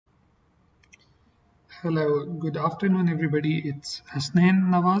Hello, good afternoon, everybody. It's Hasnain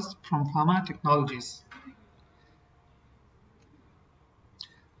Nawaz from FAMA Technologies.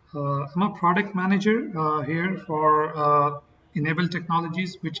 I'm a product manager here for Enable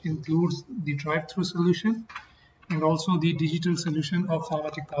Technologies, which includes the Drive Thru solution and also the digital solution of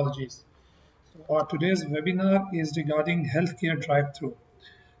FAMA Technologies. So, today's webinar is regarding healthcare Drive Thru.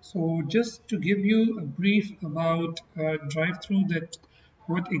 So just to give you a brief about drive-through, that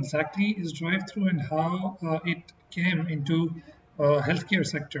what exactly is drive-through and how it came into healthcare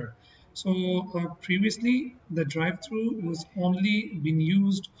sector. So previously the drive-through was only been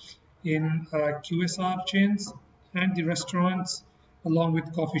used in QSR chains and the restaurants along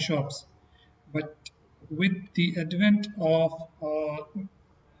with coffee shops. But with the advent of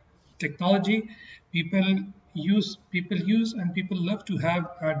technology, people use and people love to have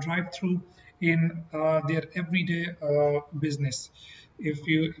a drive-through in their everyday business. If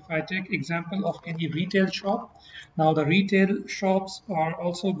I take example of any retail shop, now the retail shops are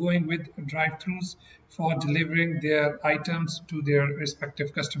also going with drive-throughs for delivering their items to their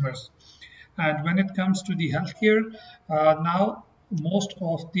respective customers. And when it comes to the healthcare, now most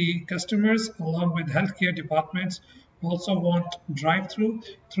of the customers, along with healthcare departments, also want drive-through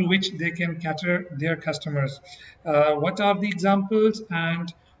through which they can cater their customers. What are the examples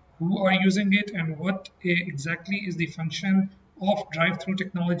and who are using it and what exactly is the function of drive-through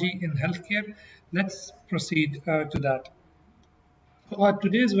technology in healthcare? Let's proceed to that.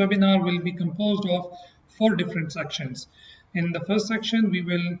 Today's webinar will be composed of four different sections. In the first section, we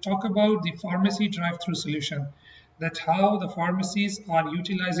will talk about the pharmacy drive-through solution, that how the pharmacies are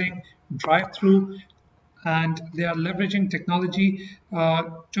utilizing drive-through and they are leveraging technology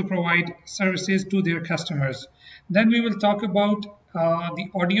to provide services to their customers. Then we will talk about the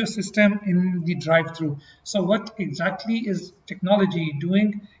audio system in the drive-through. So what exactly is technology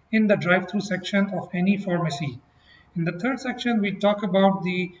doing in the drive-through section of any pharmacy? In the third section, we talk about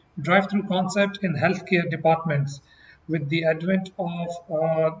the drive-through concept in healthcare departments. With the advent of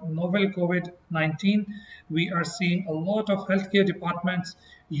novel COVID-19, we are seeing a lot of healthcare departments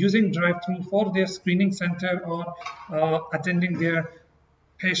using drive-through for their screening center or attending their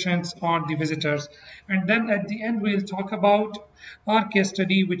patients or the visitors. And then at the end, we'll talk about our case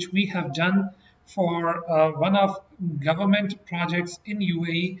study, which we have done for one of government projects in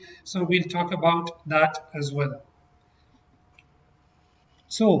UAE. So we'll talk about that as well.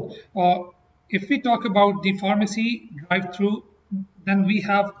 So, if we talk about the pharmacy drive-through, then we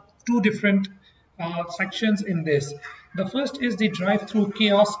have two different sections in this. The first is the drive-through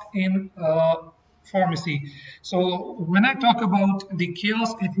kiosk in pharmacy. So, when I talk about the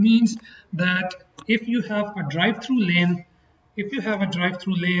kiosk, it means that if you have a drive-through lane,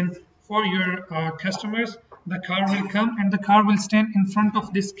 for your customers, the car will come and the car will stand in front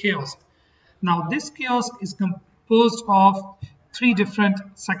of this kiosk. Now, this kiosk is composed of three different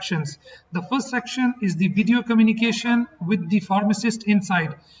sections. The first section is the video communication with the pharmacist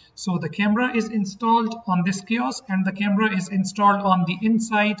inside. So the camera is installed on this kiosk and the camera is installed on the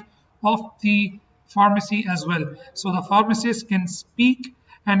inside of the pharmacy as well. So the pharmacist can speak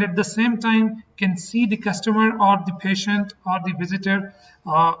and at the same time can see the customer or the patient or the visitor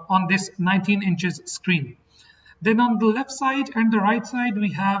on this 19 inches screen. Then on the left side and the right side,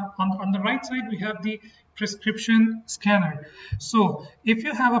 we have on the right side, we have the prescription scanner. So if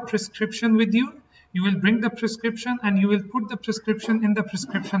you have a prescription with you, you will bring the prescription and you will put the prescription in the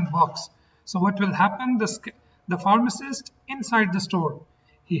prescription box. So what will happen? The pharmacist inside the store,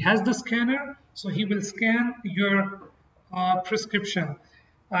 he has the scanner, so he will scan your prescription.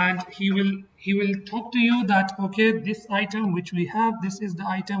 And he will talk to you that, okay, this item which we have, this is the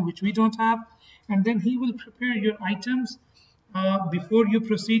item which we don't have, and then he will prepare your items before you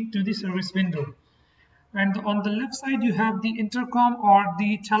proceed to the service window. And on the left side you have the intercom or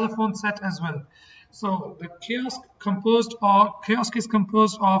the telephone set as well. So the kiosk is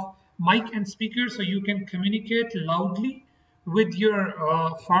composed of mic and speaker, so you can communicate loudly with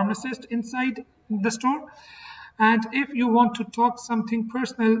your pharmacist inside the store. And if you want to talk something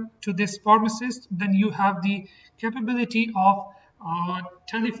personal to this pharmacist, then you have the capability of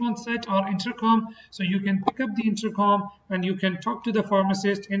telephone set or intercom. So you can pick up the intercom and you can talk to the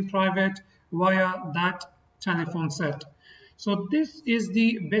pharmacist in private via that telephone set. So this is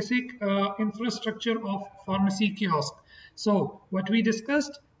the basic infrastructure of pharmacy kiosk. So what we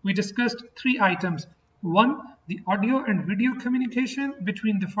discussed three items. One, the audio and video communication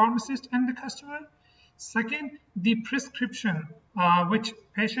between the pharmacist and the customer. Second, the prescription, which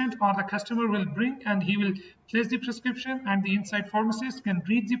patient or the customer will bring and he will place the prescription and the inside pharmacist can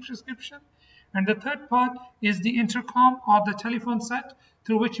read the prescription. And the third part is the intercom or the telephone set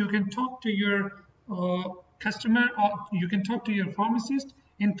through which you can talk to your customer, or you can talk to your pharmacist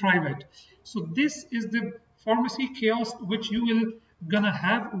in private. So this is the pharmacy kiosk which you will gonna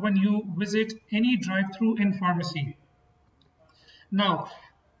have when you visit any drive-through in pharmacy. Now,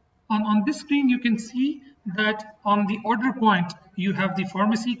 on this screen, you can see that on the order point, you have the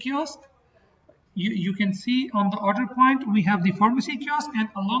pharmacy kiosk. You can see on the order point, we have the pharmacy kiosk, and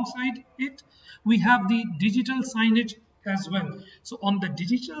alongside it, we have the digital signage as well. So on the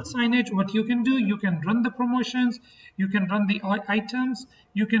digital signage, what you can do, you can run the promotions, you can run the items,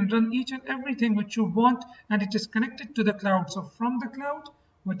 you can run each and everything which you want, and it is connected to the cloud. So from the cloud,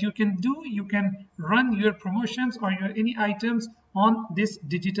 what you can do, you can run your promotions or your any items on this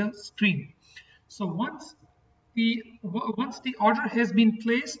digital screen. So once the order has been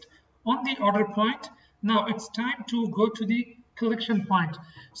placed on the order point, now it's time to go to the collection point.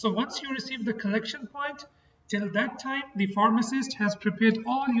 So once you receive the collection point, till that time the pharmacist has prepared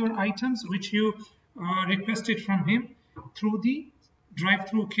all your items which you requested from him through the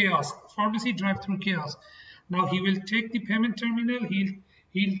drive-through kiosk, pharmacy drive-through kiosk. Now he will take the payment terminal,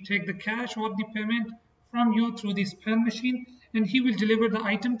 he'll take the cash or the payment from you through the scan machine, and he will deliver the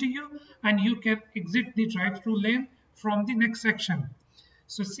item to you, and you can exit the drive-through lane from the next section.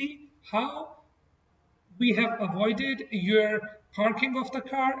 So see how we have avoided your parking of the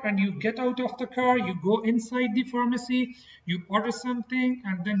car, and you get out of the car, you go inside the pharmacy, you order something,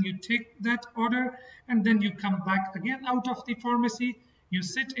 and then you take that order, and then you come back again out of the pharmacy, you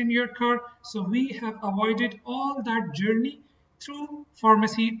sit in your car. So we have avoided all that journey through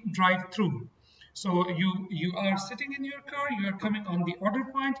pharmacy drive-through. So you are sitting in your car, you are coming on the order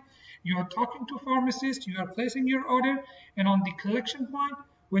point, you are talking to pharmacist, you are placing your order, and on the collection point,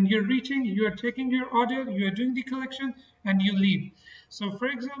 when you're reaching, you are taking your order, you are doing the collection, and you leave. So for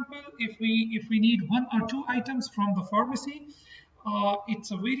example, if we need 1 or 2 items from the pharmacy,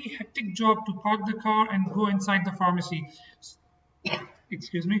 it's a very hectic job to park the car and go inside the pharmacy.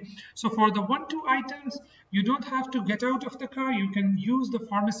 Excuse me. So for the 1-2 items, you don't have to get out of the car. You can use the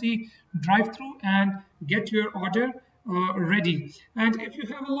pharmacy drive-through and get your order ready. And if you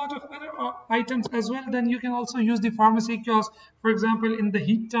have a lot of other items as well, then you can also use the pharmacy kiosk. For example, in the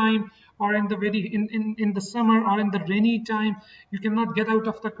heat time, or in the in the summer, or in the rainy time, you cannot get out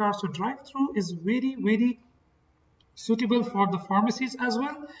of the car. So drive-through is very suitable for the pharmacies as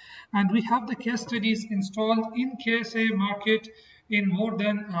well. And we have the case studies installed in KSA market in more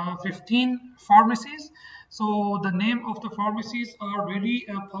than 15 pharmacies. So the name of the pharmacies are very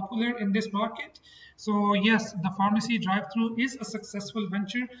popular in this market. So yes, the pharmacy drive-through is a successful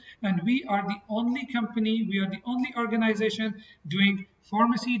venture, and we are the only company, we are the only organization doing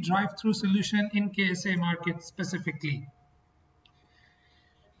pharmacy drive-through solution in KSA market specifically.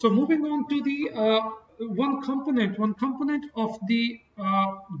 So moving on to the one component of the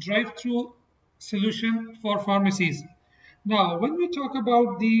drive-through solution for pharmacies. Now, when we talk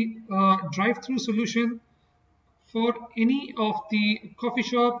about the drive-through solution for any of the coffee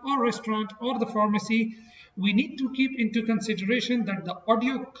shop or restaurant or the pharmacy, we need to keep into consideration that the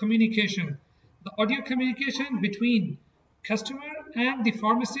audio communication between customer and the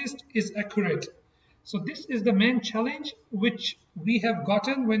pharmacist is accurate. So this is the main challenge which we have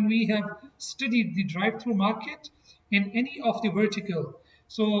gotten when we have studied the drive-through market in any of the vertical.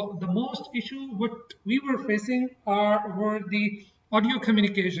 So the most issue what we were facing were the audio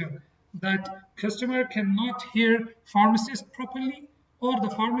communication, that customer cannot hear pharmacist properly, or the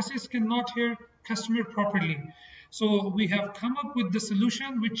pharmacist cannot hear customer properly. So we have come up with the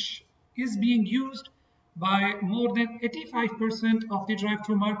solution which is being used by more than 85% of the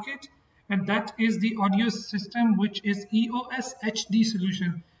drive-through market, and that is the audio system, which is EOS HD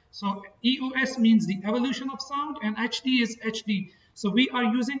solution. So EOS means the evolution of sound, and HD is HD. So we are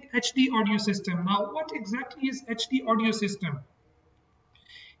using HD audio system. Now, what exactly is HD audio system?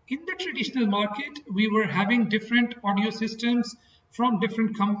 In the traditional market, we were having different audio systems from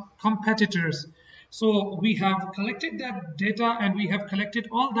different competitors. So we have collected that data, and we have collected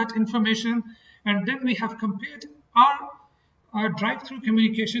all that information, and then we have compared our drive-through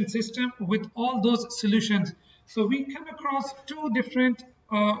communication system with all those solutions. So we come across two different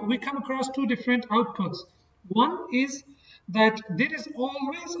outputs. One is that there is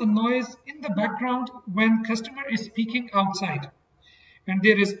always a noise in the background when customer is speaking outside, and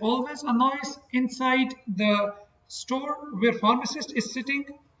there is always a noise inside the store where pharmacist is sitting.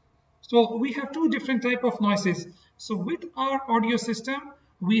 So we have two different type of noises. So with our audio system,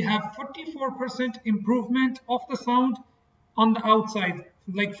 we have 44% improvement of the sound on the outside.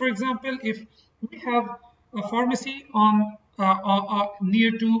 Like for example, if we have a pharmacy on very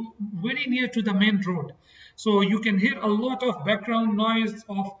near to the main road, so you can hear a lot of background noise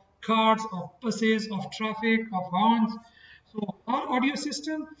of cars, of buses, of traffic, of horns. So our audio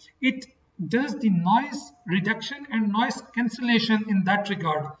system, it does the noise reduction and noise cancellation in that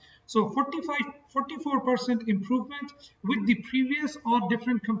regard. So 44% improvement with the previous or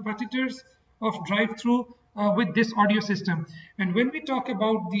different competitors of drive-through with this audio system. And when we talk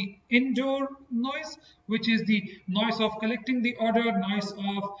about the indoor noise, which is the noise of collecting the order, noise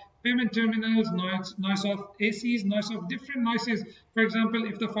of payment terminals, noise of ACs, noise of different noises. For example,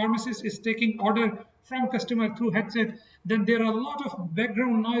 if the pharmacist is taking order from customer through headset, then there are a lot of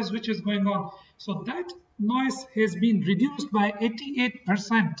background noise which is going on. So that noise has been reduced by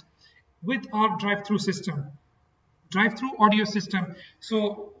 88% with our drive-through system, drive-through audio system.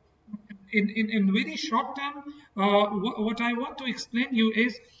 So in very short term, what I want to explain you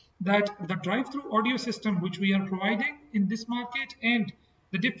is that the drive-through audio system which we are providing in this market and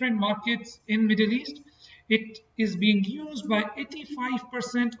the different markets in Middle East, it is being used by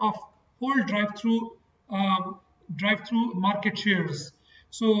 85% of whole drive-through market shares.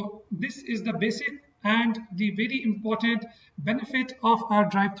 So this is the basic and the very important benefit of our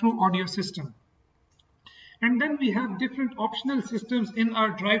drive-through audio system. And then we have different optional systems in our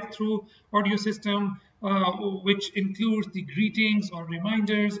drive-through audio system, which includes the greetings or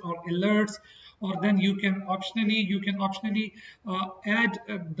reminders or alerts, or then you can optionally add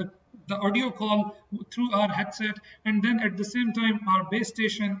the audio call through our headset. And then at the same time, our base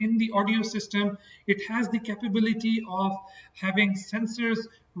station in the audio system, it has the capability of having sensors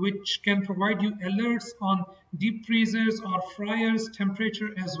which can provide you alerts on deep freezers or fryers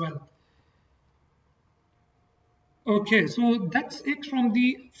temperature as well. Okay, so that's it from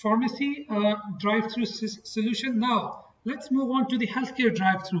the pharmacy drive-through solution. Now, let's move on to the healthcare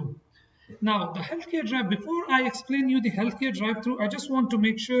drive-through. Now, the healthcare drive, before I explain you the healthcare drive-through, I just want to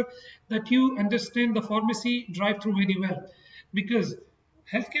make sure that you understand the pharmacy drive-through very well, because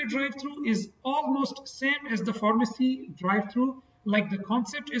healthcare drive-through is almost same as the pharmacy drive-through, like the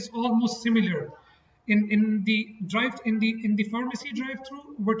concept is almost similar. In the pharmacy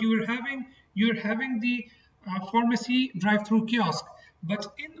drive-through, what you're having the pharmacy drive-through kiosk, but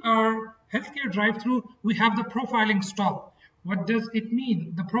in our healthcare drive-through we have the profiling stop. What does it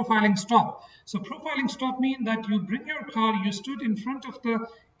mean, the profiling stop? So profiling stop means that you bring your car, you stood in front of the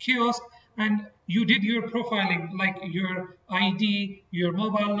kiosk and you did your profiling, like your ID, your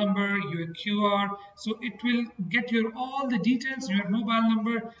mobile number, your QR. So it will get your all the details, your mobile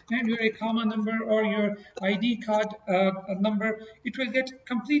number and your FAMA number or your ID card number. It will get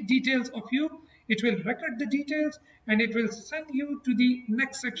complete details of you. It will record the details and it will send you to the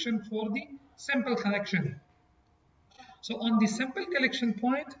next section for the sample collection. So on the sample collection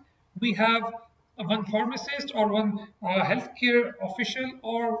point, we have one pharmacist or one healthcare official,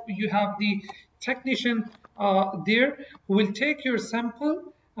 or you have the technician there who will take your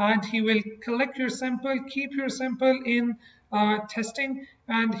sample and he will collect your sample, keep your sample in testing,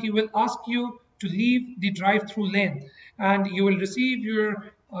 and he will ask you to leave the drive-through lane, and you will receive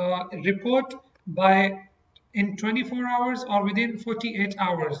your report by in 24 hours or within 48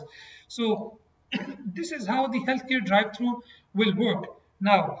 hours. So this is how the healthcare drive-through will work.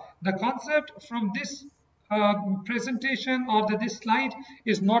 Now, the concept from this presentation or this slide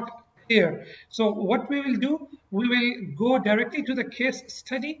is not clear. So what we will do, we will go directly to the case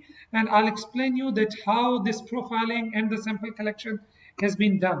study and I'll explain you that how this profiling and the sample collection has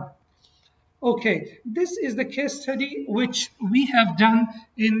been done. Okay, this is the case study which we have done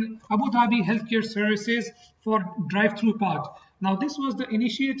in Abu Dhabi Healthcare Services for drive-through part. Now, this was the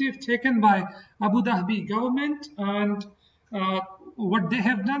initiative taken by Abu Dhabi government, and what they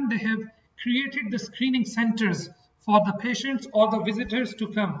have done, they have created the screening centers for the patients or the visitors to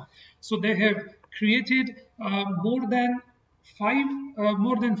come. So they have created more than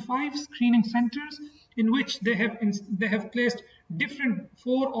five screening centers in which they have placed different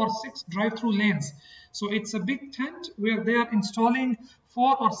 4 or 6 drive-through lanes. So it's a big tent where they are installing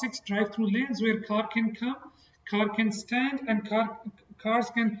 4 or 6 drive-through lanes where car can come, car can stand, and cars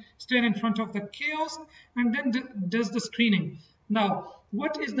can stand in front of the kiosk and then does the screening. Now,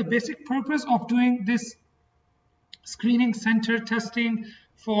 what is the basic purpose of doing this screening center testing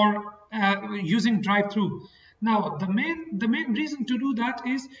for using drive-through? Now, the main reason to do that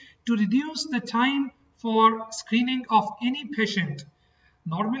is to reduce the time for screening of any patient.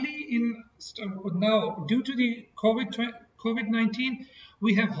 Normally, now due to the COVID-19,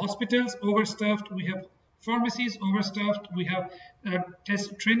 we have hospitals overstuffed, we have pharmacies overstuffed, we have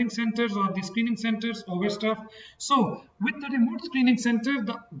training centers or the screening centers overstuffed. So with the remote screening center,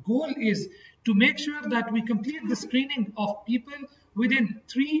 the goal is to make sure that we complete the screening of people within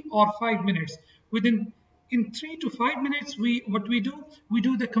 3 or 5 minutes, within in 3 to 5 minutes, we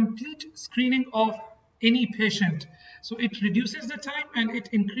do the complete screening of any patient. So it reduces the time and it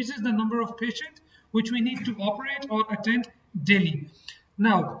increases the number of patients which we need to operate or attend daily.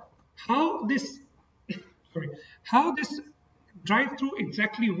 Now, how this sorry, how this drive-through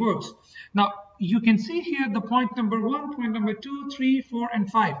exactly works. Now, you can see here the point number 1, point number 2, 3, 4,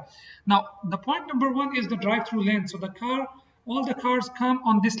 and 5. Now, the point number 1 is the drive-through lane. So all the cars come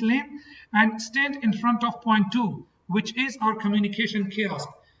on this lane and stand in front of point 2, which is our communication kiosk.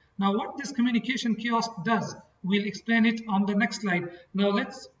 Now, what this communication kiosk does, we'll explain it on the next slide. Now,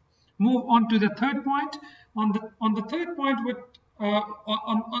 let's move on to the third point. On the third point,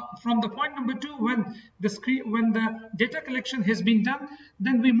 from the point number 2, when the data collection has been done,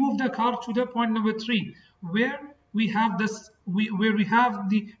 then we move the car to the point number 3, where we have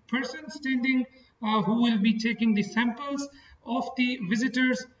the person standing who will be taking the samples of the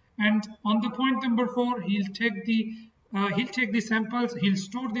visitors, and on the point number 4, he'll take the samples, he'll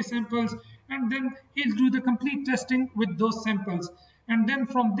store the samples, and then he'll do the complete testing with those samples, and then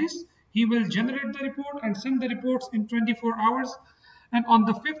from this he will generate the report and send the reports in 24 hours. And on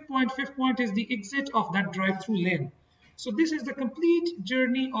the fifth point is the exit of that drive-through lane. So this is the complete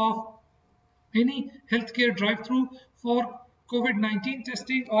journey of any healthcare drive-through for COVID-19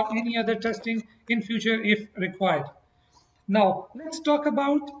 testing or any other testing in future if required. Now, let's talk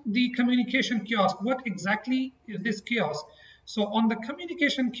about the communication kiosk. What exactly is this kiosk? So on the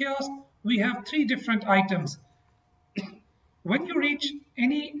communication kiosk, we have 3 different items. When you reach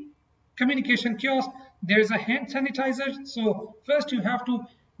any communication kiosk, there is a hand sanitizer. So first you have to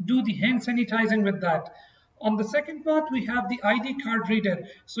do the hand sanitizing with that. On the second part, we have the ID card reader.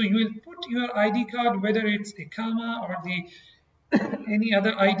 So you will put your ID card, whether it's a FAMA or any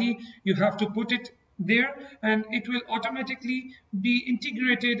other ID, you have to put it there, and it will automatically be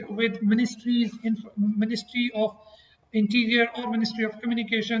integrated with Ministry of Interior or Ministry of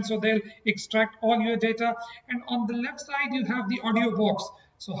Communication. So they'll extract all your data. And on the left side, you have the audio box.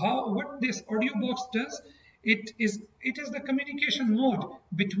 So what this audio box does, it is the communication mode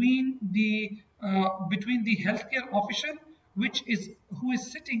between the healthcare official, who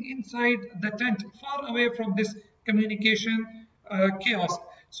is sitting inside the tent, far away from this communication kiosk.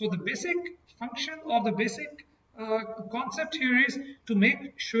 So the basic function or the basic concept here is to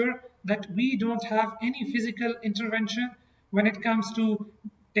make sure that we don't have any physical intervention when it comes to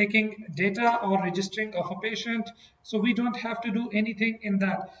taking data or registering of a patient. So we don't have to do anything in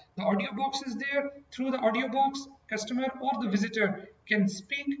that. The audio box is there. Through the audio box, customer or the visitor can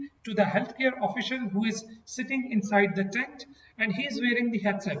speak to the healthcare official who is sitting inside the tent, and he is wearing the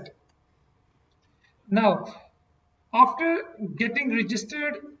headset. Now, after getting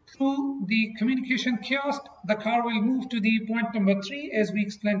registered through the communication kiosk, the car will move to the point number 3, as we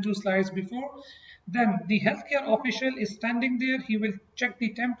explained 2 slides before. Then the healthcare official is standing there. He will check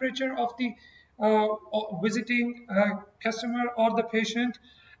the temperature of the visiting customer or the patient,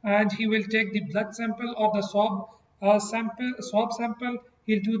 and he will take the blood sample or the swab sample.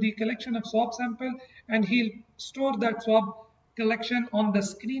 He'll do the collection of swab sample, and he'll store that swab collection on the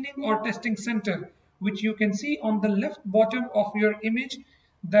screening or testing center, which you can see on the left bottom of your image.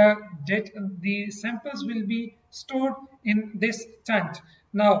 The samples will be stored in this tent.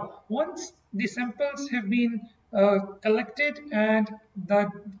 Now, once the samples have been collected and the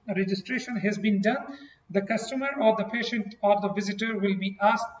registration has been done, the customer or the patient or the visitor will be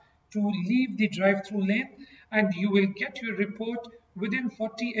asked to leave the drive-through lane, and you will get your report within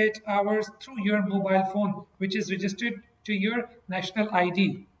 48 hours through your mobile phone, which is registered to your national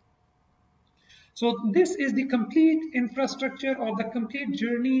ID. So this is the complete infrastructure or the complete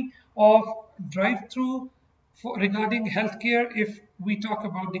journey of drive-through regarding healthcare. If we talk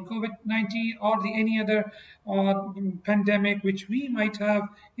about the COVID-19 or any other pandemic which we might have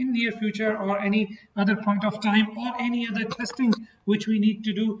in near future, or any other point of time, or any other testing which we need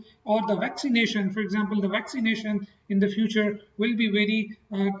to do, or the vaccination, for example, the vaccination in the future will be very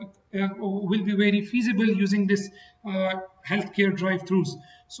feasible using this healthcare drive-throughs.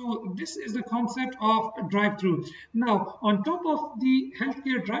 So this is the concept of drive-through. Now, on top of the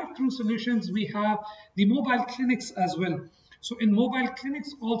healthcare drive-through solutions, we have the mobile clinics as well. So in mobile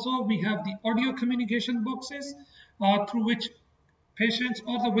clinics also, we have the audio communication boxes through which patients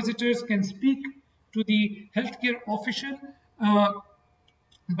or the visitors can speak to the healthcare official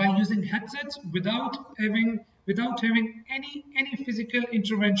by using headsets without having any physical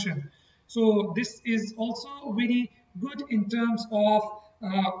intervention. So this is also very good in terms of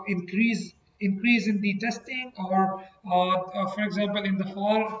increase in the testing, or for example, in the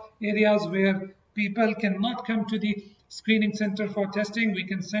far areas where people cannot come to the screening center for testing. We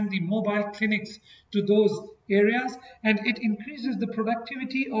can send the mobile clinics to those areas, and it increases the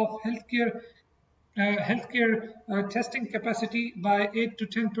productivity of healthcare testing capacity by 8 to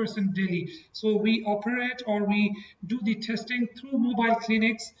 10% daily. So we operate, or we do the testing through mobile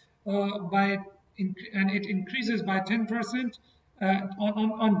clinics and it increases by 10%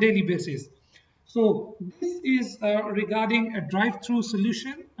 on daily basis. So this is regarding a drive-through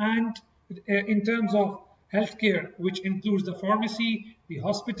solution, and in terms of healthcare, which includes the pharmacy, the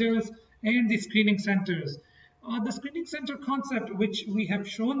hospitals, and the screening centers. The screening center concept, which we have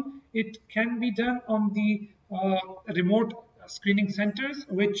shown, it can be done on the remote screening centers,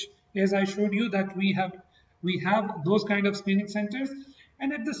 which, as I showed you, that we have those kind of screening centers,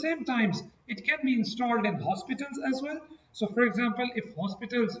 and at the same times it can be installed in hospitals as well. So for example, if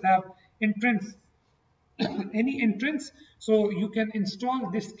hospitals have entrance any entrance, so you can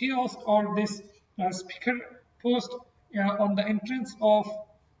install this kiosk or this speaker post on the entrance of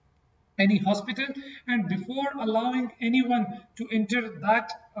any hospital, and before allowing anyone to enter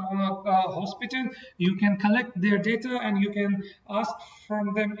that hospital, you can collect their data and you can ask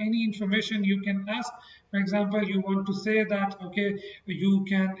from them any information. You can ask, for example, you want to say that, okay, you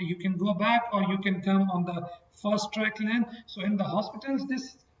can go back or you can come on the fast track lane. So in the hospitals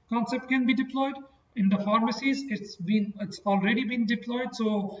this concept can be deployed. In the pharmacies it's already been deployed.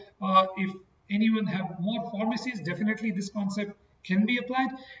 So if anyone have more pharmacies, definitely this concept can be applied.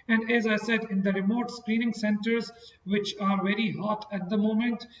 And as I said, in the remote screening centers, which are very hot at the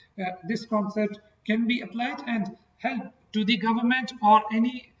moment, this concept can be applied and help to the government or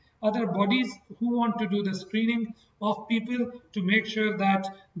any other bodies who want to do the screening of people to make sure that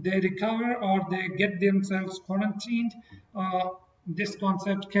they recover or they get themselves quarantined. This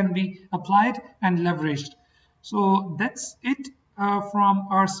concept can be applied and leveraged. So that's it from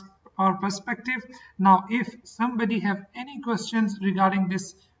our perspective. Now, if somebody have any questions regarding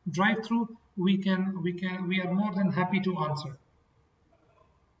this drive-through, we are more than happy to answer.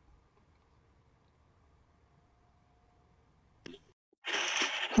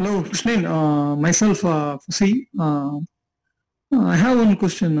 Hello, Krishnin. Myself, see, I have one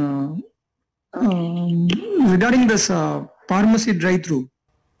question regarding this pharmacy drive-through.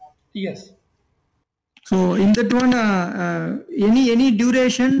 Yes. So in that one, any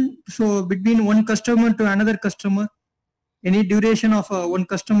duration, so between one customer to another customer, any duration of one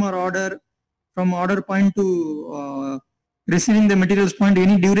customer order from order point to receiving the materials point,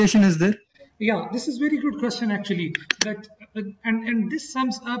 any duration is there? Yeah, this is very good question actually. That and this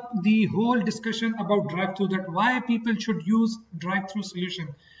sums up the whole discussion about drive-through, that why people should use drive-through solution.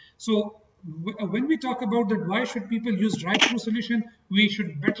 So when we talk about that, why should people use drive-through solution, we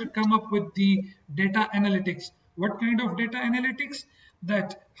should better come up with the data analytics. What kind of data analytics?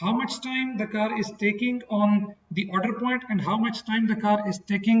 That how much time the car is taking on the order point and how much time the car is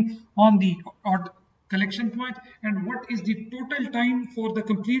taking on the collection point, and what is the total time for the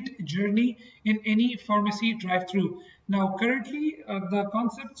complete journey in any pharmacy drive-through. Now currently the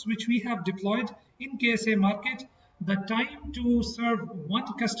concepts which we have deployed in KSA market, the time to serve one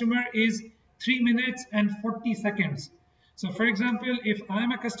customer is 3 minutes and 40 seconds. So for example, if I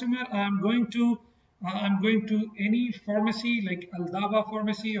am a customer, I'm going to any pharmacy like Aldaba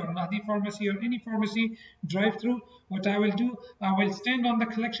pharmacy or Mahdi pharmacy or any pharmacy drive through. What I will do, I will stand on the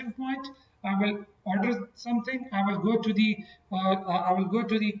collection point. I will order something. I will go to the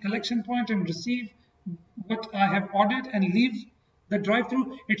collection point and receive what I have ordered and leave the drive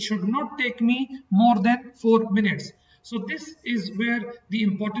through. It should not take me more than 4 minutes. So this is where the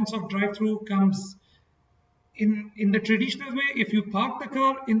importance of drive through comes. In the traditional way, if you park the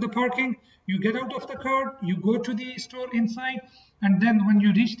car in the parking, you get out of the car, you go to the store inside, and then when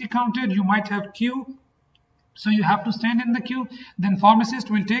you reach the counter, you might have queue. So you have to stand in the queue. Then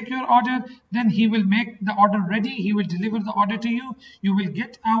pharmacist will take your order. Then he will make the order ready. He will deliver the order to you. You will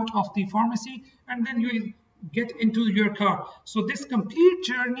get out of the pharmacy, and then you will get into your car. So this complete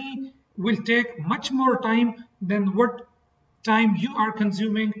journey will take much more time than what time you are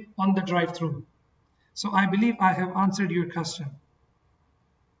consuming on the drive-through. So I believe I have answered your question.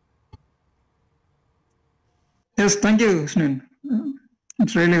 Yes, thank you, Krishnin.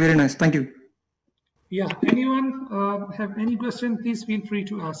 It's really very nice. Thank you. Yeah, anyone have any question, please feel free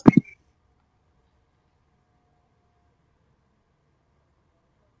to ask.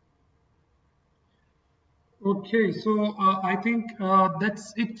 Okay, so I think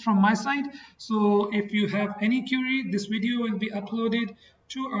that's it from my side. So if you have any query, this video will be uploaded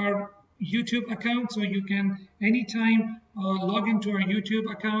to our YouTube account, so you can anytime log into our YouTube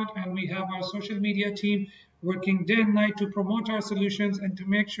account, and we have our social media team working day and night to promote our solutions and to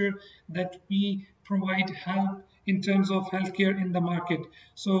make sure that we provide help in terms of healthcare in the market.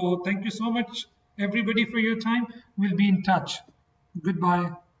 So thank you so much, everybody, for your time. We'll be in touch.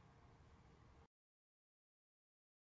 Goodbye.